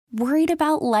Worried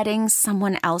about letting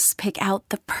someone else pick out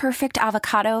the perfect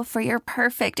avocado for your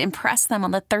perfect impress them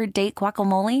on the third date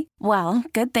guacamole? Well,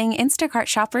 good thing Instacart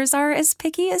shoppers are as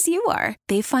picky as you are.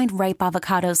 They find ripe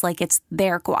avocados like it's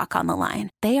their guac on the line.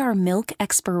 They are milk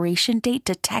expiration date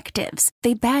detectives.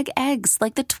 They bag eggs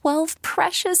like the 12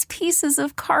 precious pieces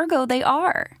of cargo they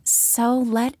are. So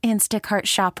let Instacart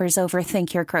shoppers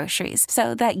overthink your groceries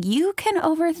so that you can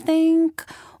overthink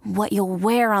what you'll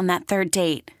wear on that third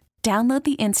date. Download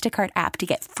the Instacart app to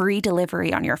get free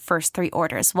delivery on your first 3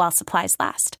 orders while supplies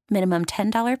last. Minimum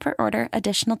 $10 per order.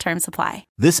 Additional terms apply.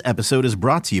 This episode is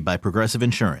brought to you by Progressive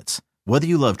Insurance. Whether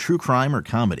you love true crime or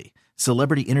comedy,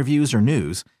 celebrity interviews or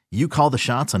news, you call the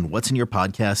shots on what's in your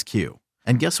podcast queue.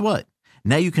 And guess what?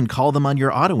 Now you can call them on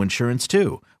your auto insurance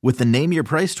too with the Name Your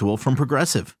Price tool from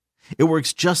Progressive. It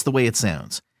works just the way it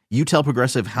sounds. You tell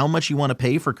Progressive how much you want to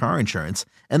pay for car insurance,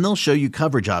 and they'll show you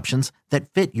coverage options that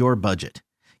fit your budget.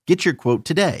 Get your quote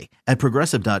today at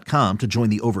Progressive.com to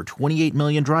join the over 28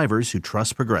 million drivers who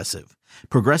trust Progressive.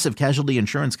 Progressive Casualty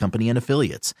Insurance Company and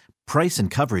Affiliates. Price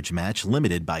and coverage match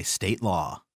limited by state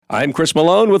law. I'm Chris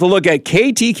Malone with a look at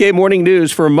KTK Morning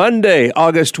News for Monday,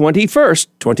 August 21st,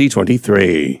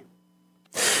 2023.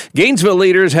 Gainesville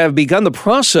leaders have begun the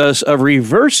process of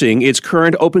reversing its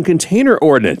current open container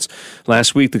ordinance.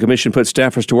 Last week, the commission put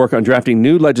staffers to work on drafting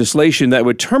new legislation that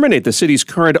would terminate the city's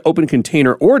current open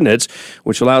container ordinance,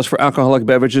 which allows for alcoholic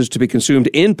beverages to be consumed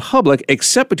in public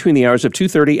except between the hours of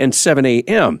 2:30 and 7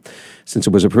 a.m. Since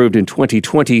it was approved in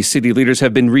 2020, city leaders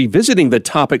have been revisiting the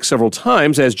topic several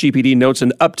times as GPD notes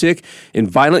an uptick in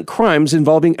violent crimes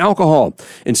involving alcohol.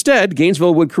 Instead,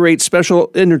 Gainesville would create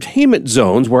special entertainment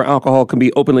zones where alcohol can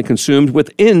be openly consumed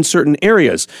within certain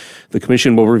areas. The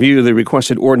commission will review the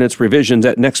requested ordinance revisions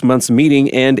at next month's meeting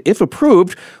and, if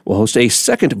approved, will host a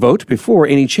second vote before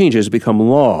any changes become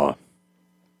law.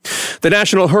 The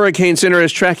National Hurricane Center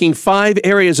is tracking 5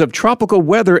 areas of tropical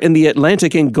weather in the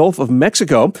Atlantic and Gulf of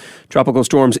Mexico. Tropical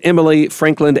storms Emily,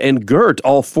 Franklin, and Gert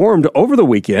all formed over the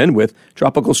weekend, with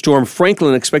Tropical Storm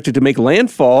Franklin expected to make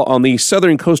landfall on the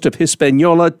southern coast of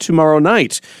Hispaniola tomorrow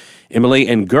night. Emily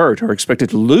and Gert are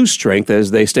expected to lose strength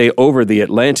as they stay over the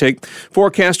Atlantic.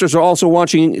 Forecasters are also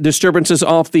watching disturbances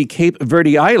off the Cape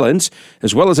Verde Islands,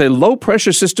 as well as a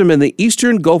low-pressure system in the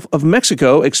eastern Gulf of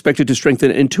Mexico expected to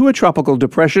strengthen into a tropical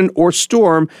depression or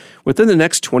storm within the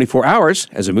next 24 hours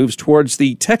as it moves towards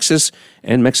the Texas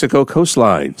and Mexico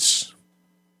coastlines.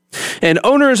 And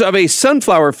owners of a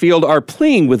sunflower field are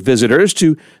pleading with visitors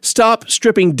to stop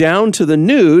stripping down to the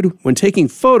nude when taking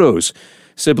photos.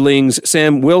 Siblings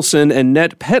Sam Wilson and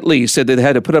Nett Petley said they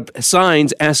had to put up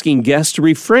signs asking guests to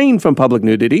refrain from public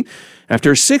nudity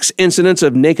after 6 incidents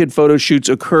of naked photo shoots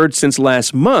occurred since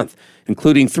last month,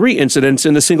 including 3 incidents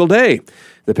in a single day.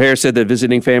 The pair said that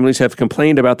visiting families have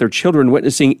complained about their children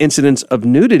witnessing incidents of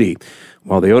nudity.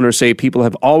 While the owners say people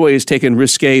have always taken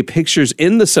risque pictures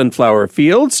in the sunflower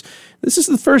fields, this is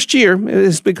the first year it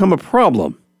has become a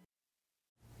problem.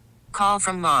 Call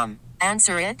from mom.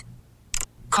 Answer it.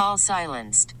 Call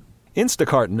silenced.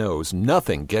 Instacart knows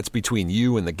nothing gets between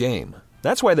you and the game.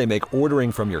 That's why they make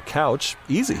ordering from your couch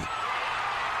easy.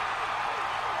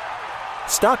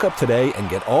 Stock up today and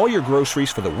get all your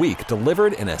groceries for the week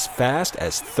delivered in as fast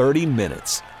as 30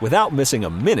 minutes without missing a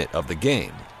minute of the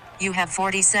game. You have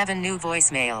 47 new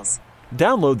voicemails.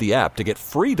 Download the app to get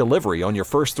free delivery on your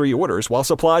first 3 orders while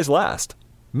supplies last.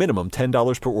 Minimum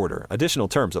 $10 per order. Additional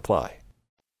terms apply.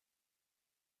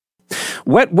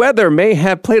 Wet weather may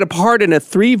have played a part in a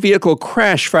 3-vehicle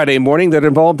crash Friday morning that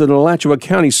involved an Alachua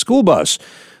County school bus.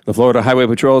 The Florida Highway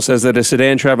Patrol says that a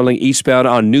sedan traveling eastbound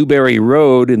on Newberry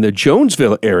Road in the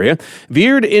Jonesville area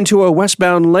veered into a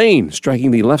westbound lane, striking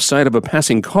the left side of a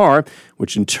passing car,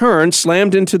 which in turn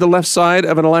slammed into the left side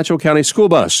of an Alachua County school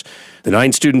bus. The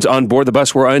 9 students on board the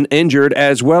bus were uninjured,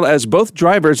 as well as both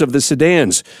drivers of the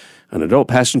sedans. An adult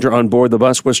passenger on board the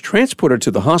bus was transported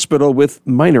to the hospital with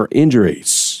minor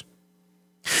injuries.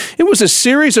 It was a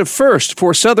series of firsts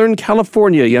for Southern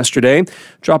California yesterday.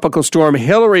 Tropical storm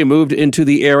Hillary moved into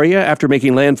the area after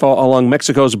making landfall along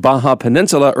Mexico's Baja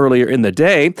Peninsula earlier in the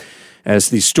day. As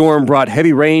the storm brought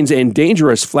heavy rains and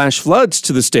dangerous flash floods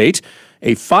to the state,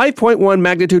 a 5.1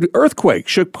 magnitude earthquake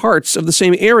shook parts of the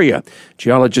same area.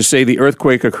 Geologists say the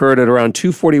earthquake occurred at around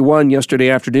 2:41 yesterday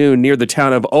afternoon near the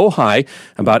town of Ojai,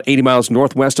 about 80 miles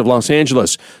northwest of Los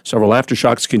Angeles. Several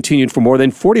aftershocks continued for more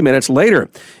than 40 minutes later.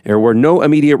 There were no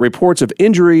immediate reports of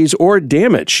injuries or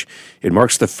damage. It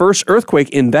marks the first earthquake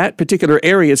in that particular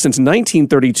area since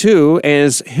 1932,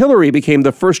 as Hillary became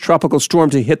the first tropical storm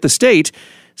to hit the state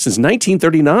since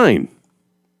 1939.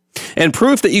 And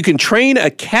proof that you can train a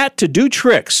cat to do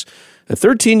tricks. A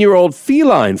 13-year-old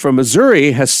feline from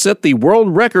Missouri has set the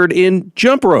world record in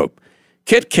jump rope.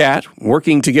 Kit Kat,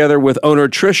 working together with owner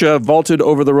Trisha, vaulted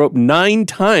over the rope 9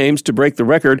 times to break the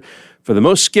record for the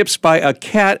most skips by a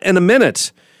cat in a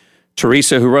minute.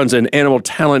 Teresa, who runs an animal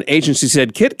talent agency,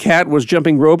 said Kit Kat was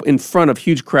jumping rope in front of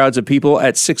huge crowds of people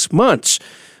at 6 months.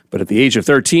 But at the age of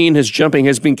 13, his jumping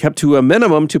has been kept to a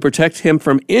minimum to protect him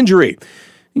from injury.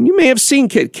 And you may have seen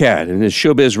Kit Kat, and his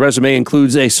showbiz resume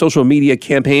includes a social media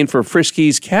campaign for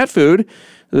Friskies cat food,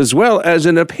 as well as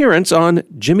an appearance on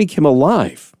Jimmy Kimmel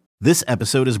Live. This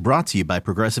episode is brought to you by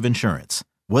Progressive Insurance.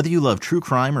 Whether you love true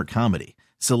crime or comedy,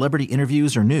 celebrity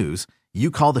interviews or news, you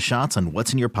call the shots on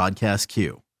what's in your podcast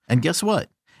queue. And guess what?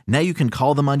 Now you can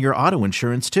call them on your auto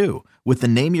insurance too with the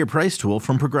Name Your Price tool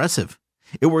from Progressive.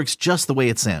 It works just the way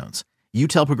it sounds. You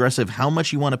tell Progressive how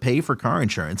much you want to pay for car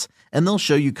insurance, and they'll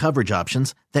show you coverage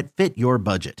options that fit your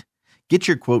budget. Get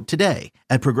your quote today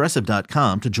at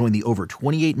Progressive.com to join the over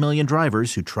 28 million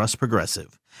drivers who trust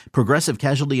Progressive. Progressive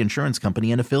Casualty Insurance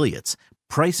Company and Affiliates.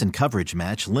 Price and coverage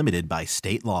match limited by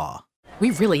state law.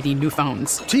 We really need new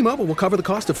phones. T-Mobile will cover the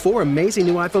cost of 4 amazing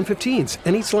new iPhone 15s,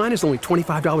 and each line is only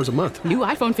 $25 a month. New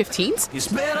iPhone 15s? It's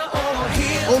better over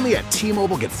here. Only at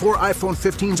T-Mobile, get 4 iPhone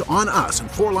 15s on us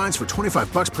and 4 lines for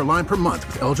 $25 per line per month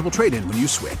with eligible trade-in when you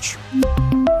switch.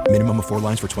 Minimum of 4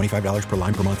 lines for $25 per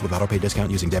line per month with autopay discount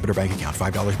using debit or bank account.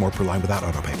 $5 more per line without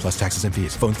autopay, plus taxes and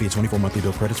fees. Phone fee at 24 monthly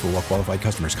bill credits for well-qualified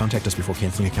customers. Contact us before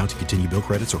canceling account to continue bill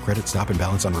credits or credit stop and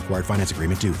balance on required finance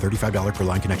agreement due. $35 per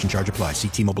line connection charge applies. See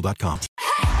T-Mobile.com.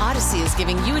 Odyssey is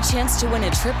giving you a chance to win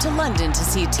a trip to London to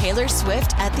see Taylor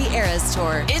Swift at the Eras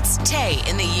Tour. It's Tay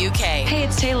in the UK. Hey,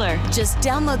 it's Taylor. Just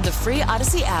download the free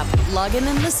Odyssey app, log in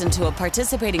and listen to a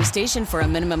participating station for a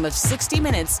minimum of 60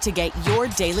 minutes to get your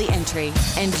daily entry.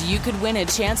 And you could win a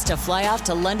chance to fly off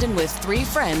to London with 3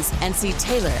 friends and see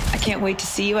Taylor. I can't wait to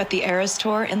see you at the Eras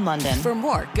Tour in London. For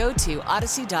more, go to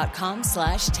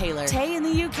odyssey.com/Taylor. Tay in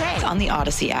the UK. On the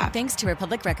Odyssey app. Thanks to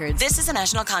Republic Records. This is a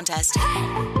national contest.